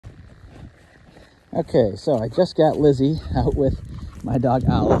Okay, so I just got Lizzie out with my dog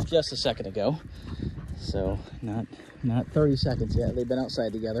Olive just a second ago. So not 30 seconds yet. They've been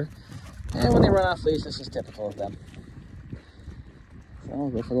outside together. And when they run off leash, this is typical of them. So I'll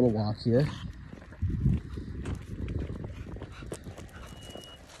go for a little walk here.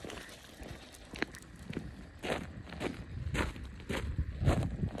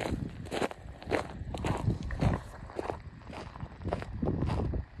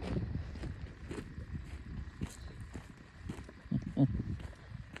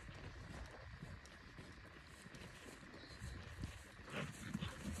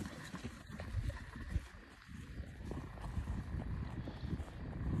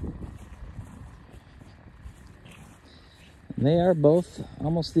 They are both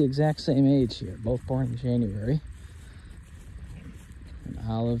almost the exact same age here, both born in January. And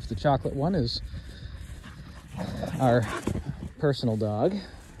Olive, the chocolate one, is our personal dog,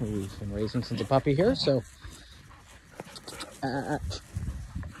 who we've been raising since a puppy here, so...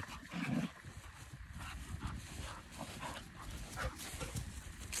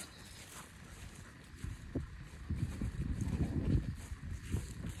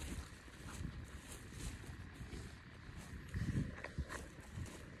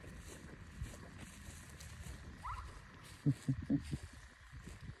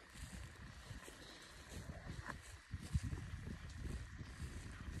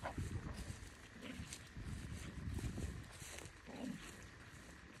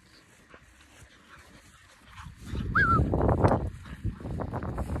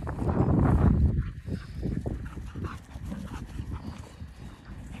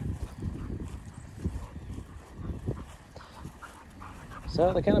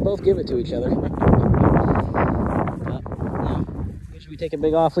 So they kind of both give it to each other. Usually we take a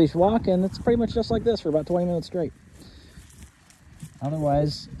big off-leash walk, and it's pretty much just like this for about 20 minutes straight.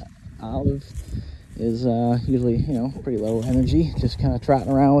 Otherwise, Olive is usually, you know, pretty low energy, just kind of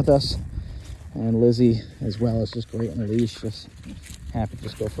trotting around with us. And Lizzie, as well, is just great on the leash, just happy to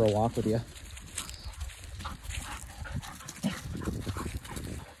just go for a walk with you.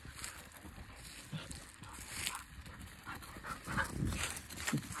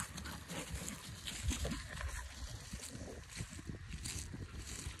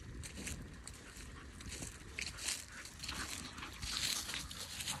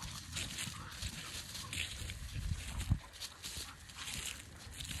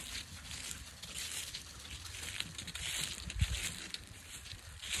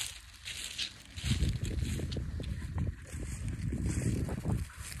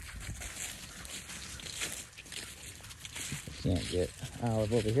 Can't get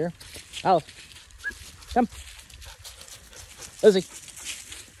Olive over here. Olive, come. Lizzie.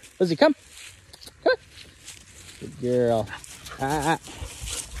 Lizzie, come. Come. Good girl.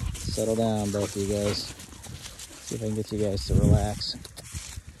 Settle down, both of you guys. See if I can get you guys to relax.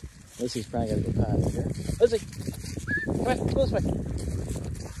 Lizzie's probably got to go potty here. Lizzie, come on, go this way.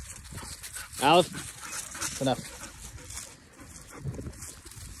 Olive, it's enough.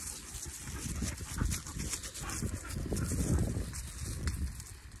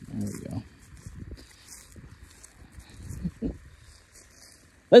 There we go.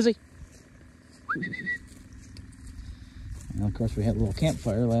 Lizzie! Well, of course, we had a little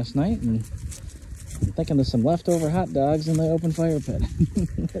campfire last night, and I'm thinking there's some leftover hot dogs in the open fire pit.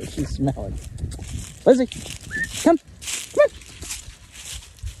 She's smelling. Lizzie! Come! Come on!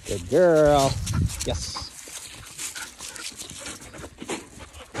 Good girl. Yes.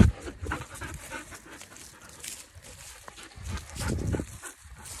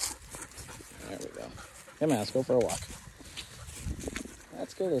 There we go. Come on, let's go for a walk.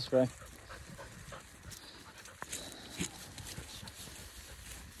 Let's go this way.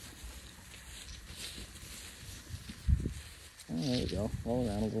 Oh, there we go. Roll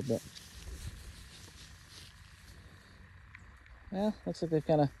around a little bit. Well, looks like they've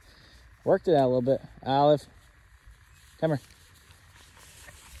kind of worked it out a little bit. Olive, come here.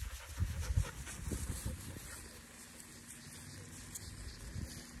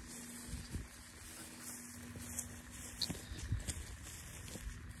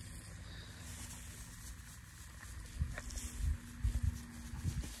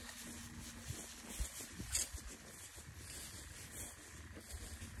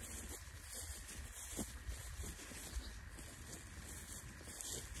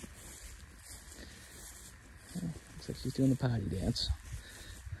 Looks like she's doing the potty dance.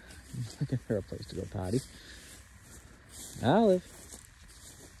 I'm looking for a place to go potty. Olive.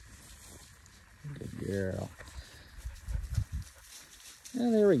 Good girl.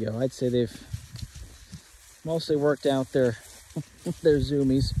 And there we go. I'd say they've mostly worked out their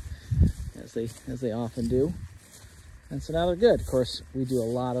zoomies. As as they often do. And so now they're good. Of course, we do a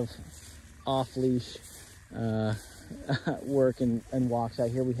lot of off-leash work and walks out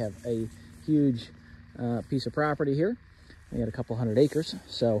here. We have a huge piece of property here. We got a couple 100 acres,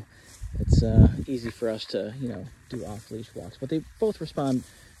 so it's easy for us to, you know, do off-leash walks. But they both respond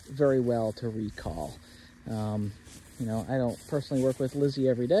very well to recall. You know, I don't personally work with Lizzie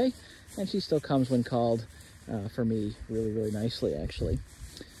every day, and she still comes when called for me really, really nicely, actually.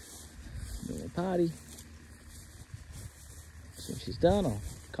 Little potty. As soon as she's done, I'll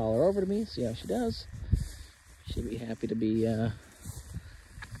call her over to me, see how she does. She'll be happy to be,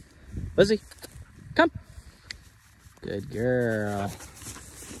 Lizzie, come. Good girl.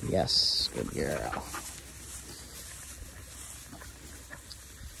 Yes, good girl.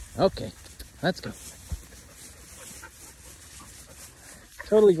 Okay, let's go.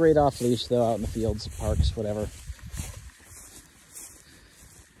 Totally great off leash though, out in the fields, parks, whatever. Of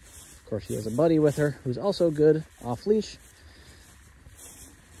course, she has a buddy with her who's also good off leash.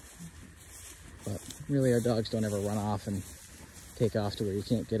 But really, our dogs don't ever run off and take off to where you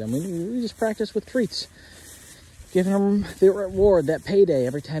can't get them. We just practice with treats. Giving them the reward, that payday,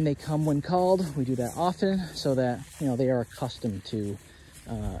 every time they come when called. We do that often so that, you know, they are accustomed to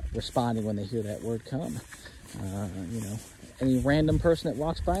responding when they hear that word come. You know, any random person that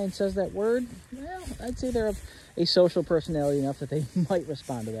walks by and says that word, well, I'd say they're a social personality enough that they might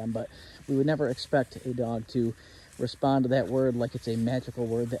respond to them, but we would never expect a dog to respond to that word like it's a magical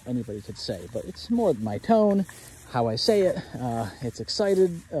word that anybody could say. But it's more my tone, how I say it. It's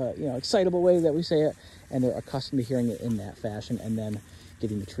excited, you know, excitable way that we say it, and they're accustomed to hearing it in that fashion and then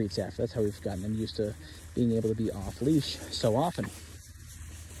getting the treats after. That's how we've gotten them used to being able to be off leash so often.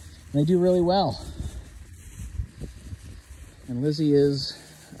 And they do really well. And Lizzie is,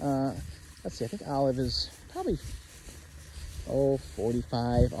 let's see, I think Olive is probably,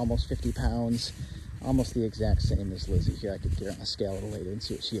 45, almost 50 pounds. Almost the exact same as Lizzie. Here, I could get her on a scale a little later and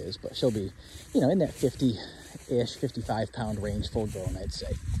see what she is, but she'll be, you know, in that 50-ish, 55-pound range, full grown, I'd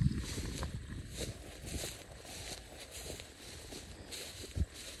say.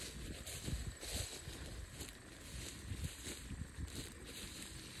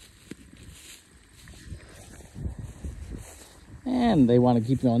 And they want to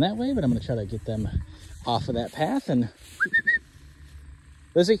keep going that way, but I'm going to try to get them off of that path. And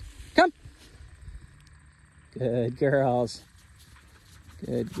Lizzie, come. Good girls.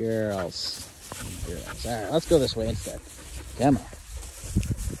 Good girls. Good girls. All right, let's go this way instead. Come on.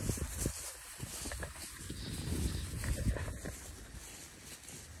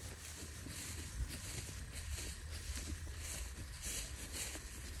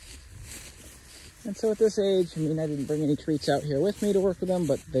 And so at this age, I mean, I didn't bring any treats out here with me to work with them,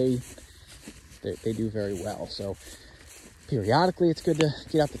 but they do very well. So periodically, it's good to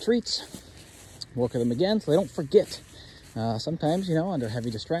get out the treats, work with them again so they don't forget. Sometimes, you know, under heavy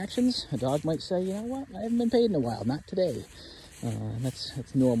distractions, a dog might say, you know what, I haven't been paid in a while, not today.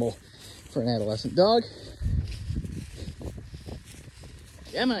 That's normal for an adolescent dog.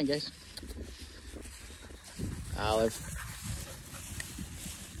 Come on, guys. Olive.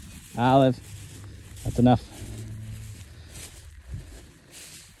 Olive. That's enough.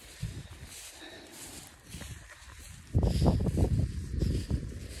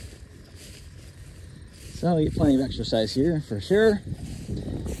 So we get plenty of exercise here for sure.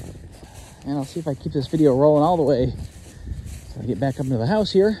 And I'll see if I keep this video rolling all the way so I get back up into the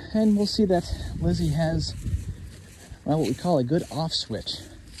house here, and we'll see that Lizzie has, well, what we call a good off switch.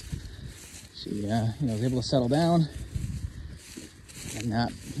 She, you know, is able to settle down and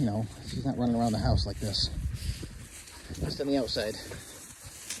not, you know, she's not running around the house like this, just on the outside.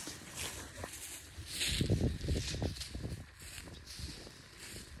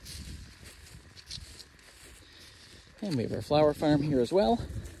 And we have our flower farm here as well.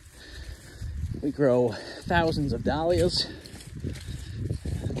 We grow thousands of dahlias. It's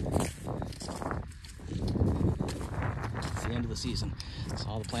the end of the season, so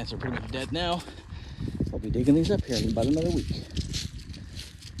all the plants are pretty much dead now. I'll be digging these up here in about another week.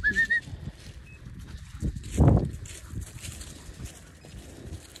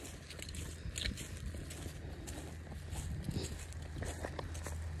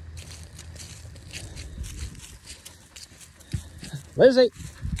 Lizzie!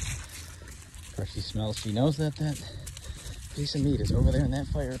 Of course, she knows that piece of meat is over there in that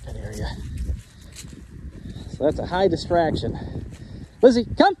fire pit area. So that's a high distraction. Lizzie,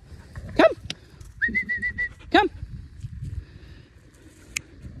 come! Come! Come!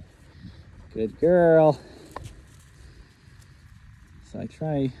 Good girl. So I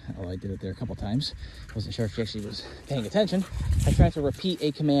try, oh, I did it there a couple times. Wasn't sure if she actually was paying attention. I try to repeat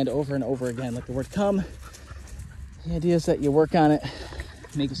a command over and over again, like the word come. The idea is that you work on it,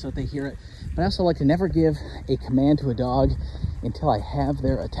 make it so that they hear it. But I also like to never give a command to a dog until I have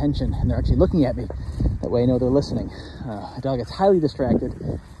their attention and they're actually looking at me. That way I know they're listening. A dog that's highly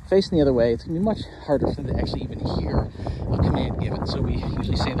distracted, facing the other way, it's gonna be much harder for them to actually even hear a command given. So we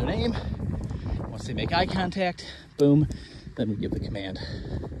usually say their name. Once they make eye contact, boom, then we give the command.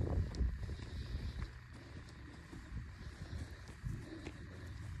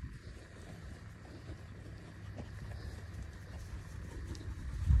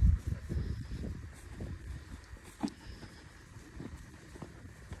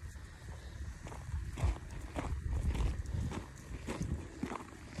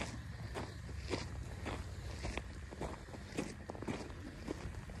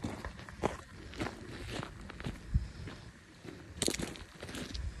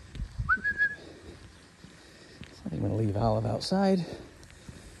 I'm going to leave Olive outside.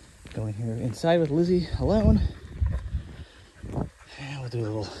 Go in here inside with Lizzie alone. And we'll do a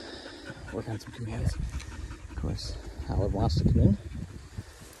little work on some commands. Of course, Olive wants to come in.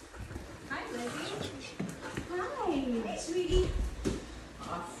 Hi, Lizzie. Hi. Hey, sweetie.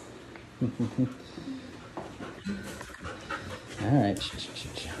 Off. All right.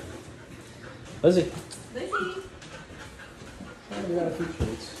 Lizzie. Lizzie. Oh, we got a few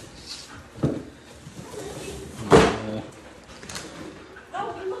treats.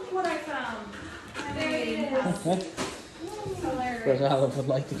 Oh, look what I found. There it is. Of course, Olive would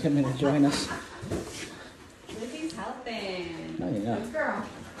like to come in and join us. Lizzie's helping. Oh, yeah. Good girl.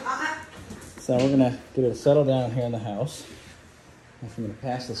 So we're gonna get it settled down here in the house. If I'm gonna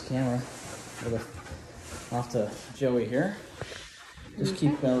pass this camera off to Joey here. Just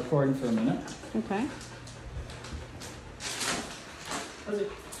keep recording for a minute. Okay. Lizzie.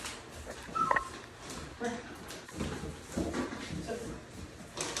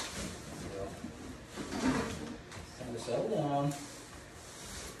 Time to settle down.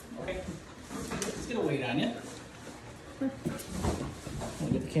 Okay. Let's get a weight on you.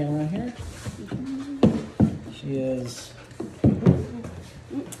 We'll get the camera on here. She is.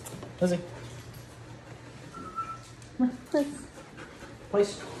 Lizzie.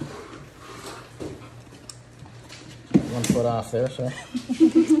 Place. 1 foot off there, so.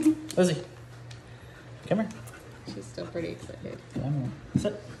 Lizzie. Come here. She's still pretty excited. Come here.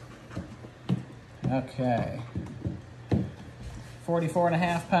 Sit. Okay.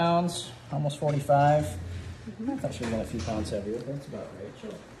 44.5 pounds, almost 45. I thought she would have been a few pounds heavier, but that's about right.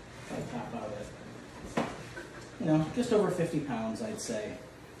 She'll probably top out at, you know, just over 50 pounds, I'd say.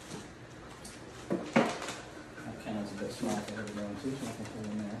 That kennel's a bit small for her to go into, so I can put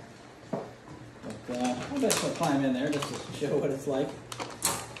her in there. But I bet she'll climb in there just to show what it's like.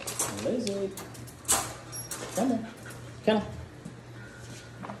 Lizzie. Come here. Kennel.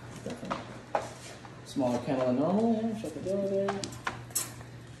 Definitely. Smaller kennel than normal, yeah, shut the door there.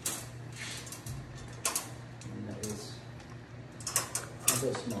 And that is a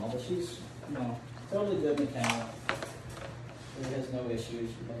bit small, but she's, you know, totally good in the kennel. She has no issues.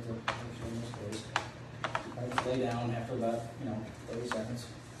 She loves her in this place. She probably lay down after about, 30 seconds.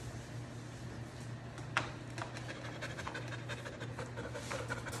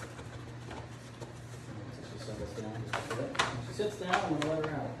 She sits down, I'm going to let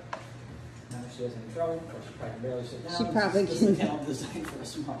her out. Now if she has any trouble, or she probably can barely sit down. She probably This can. is a kennel designed for a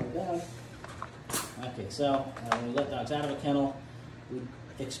smaller dog. Okay, so when we let dogs out of a kennel, we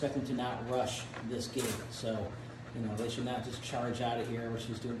expect them to not rush this gate. So, they should not just charge out of here, which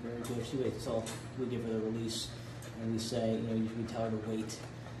she's doing very good. She waits until we give her the release, and we say, usually tell her to wait,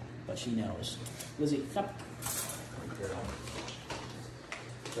 but she knows. Lizzie, come. Good girl.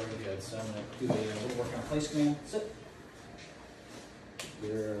 Very good. So I'm going to do a little work on place command. Sit.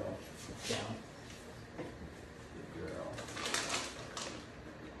 Girl. Down. Good girl.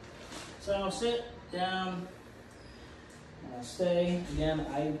 So sit down. Stay. Again,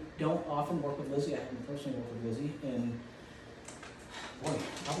 I don't often work with Lizzie. I haven't personally worked with Lizzie in,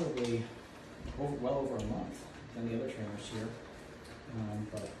 probably well over a month than the other trainers here.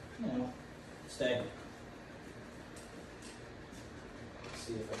 But, stay.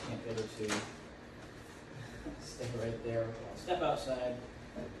 See if I can't get her to stay right there. I'll step outside.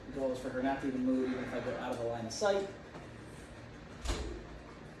 The goal is for her not to even move, even if I go out of the line of sight.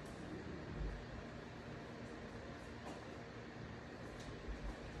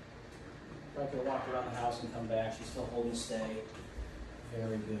 I could walk around the house and come back. She's still holding stay.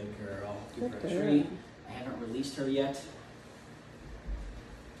 Very good girl. Give her a treat. I haven't released her yet.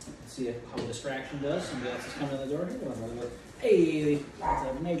 Let's see how the distraction does. Somebody else is coming in the door here. Hey, that's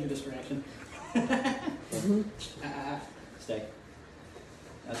a major distraction. Stay.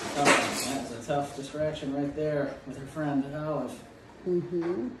 That's a tough one. That's a tough distraction right there with her friend Olive.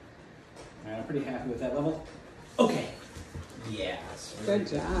 Alright, I'm pretty happy with that level. Okay. Yes. Good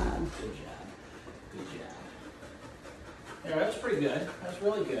job. Good job. Good job. Yeah, that was pretty good. That was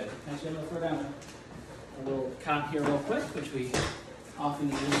really good. Actually, I'm going to throw down a little cot here real quick, which we often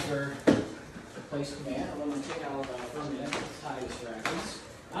use for the place command. I'm going to take out for a minute. Let's tie distractions.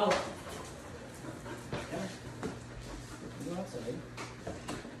 Out. Okay. Go outside.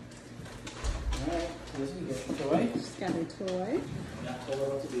 Alright, Lizzie, you get your toy. She's got her toy. Not told her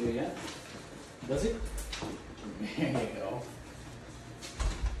what to do yet. Lizzie? There you go.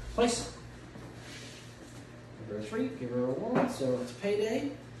 Place. Give her a treat, give her a reward, so it's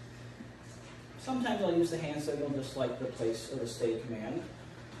payday. Sometimes I'll use the hand signal just like the place or the stay command.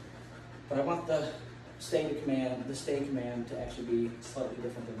 But I want the stay command to actually be slightly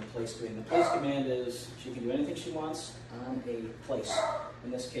different than the place command. The place command is she can do anything she wants on a place.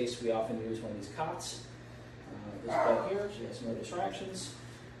 In this case, we often use one of these cots. This bed here, she has no distractions.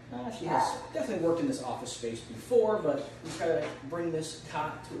 She has definitely worked in this office space before, but we try to bring this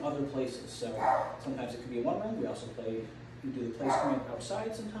cot to other places. So sometimes it could be in one room. We also do the place command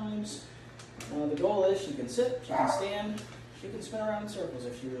outside sometimes. The goal is she can sit, she can stand, she can spin around in circles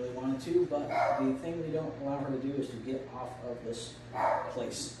if she really wanted to, but the thing we don't allow her to do is to get off of this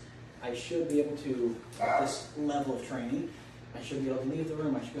place. I should be able to, at this level of training, I should be able to leave the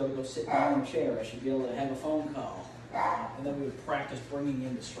room, I should be able to go sit down in a chair, I should be able to have a phone call. And then we would practice bringing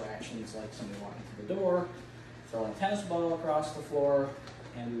in distractions like somebody walking through the door, throwing a tennis ball across the floor,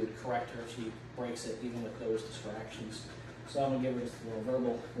 and we would correct her if she breaks it even with those distractions. So I'm going to give her just a little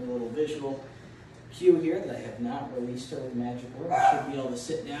verbal, a little visual cue here that I have not released her with magic word. I should be able to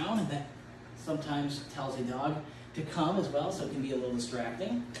sit down, and that sometimes tells a dog to come as well, so it can be a little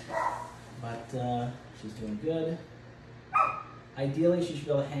distracting. But she's doing good. Ideally, she should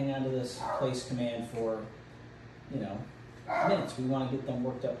be able to hang on to this place command for, minutes. We want to get them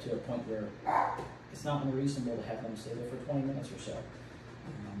worked up to a point where it's not unreasonable to have them stay there for 20 minutes or so.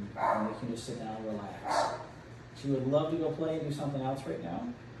 And they can just sit down and relax. She would love to go play and do something else right now,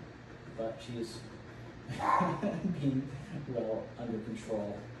 but she's being well under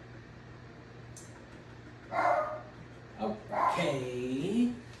control.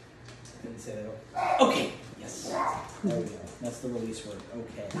 Okay. Didn't say that. Okay. Yes. There we go. That's the release word.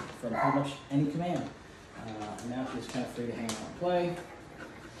 Okay. From pretty much any command. Now she's kind of free to hang out and play.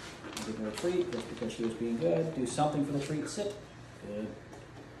 Give her a treat just because she was being good. Do something for the treat. Sit. Good.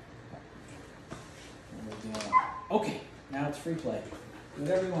 There we go. Okay. Now it's free play. Do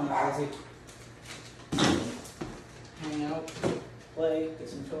whatever you want, Lizzie. Hang out, play, get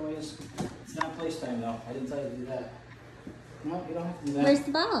some toys. It's not playtime though. I didn't tell you to do that. No, you don't have to do that. Where's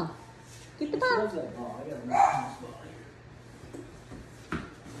the ball? Get the ball. She loves that ball. I gotta bring this ball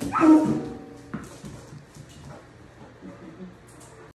here.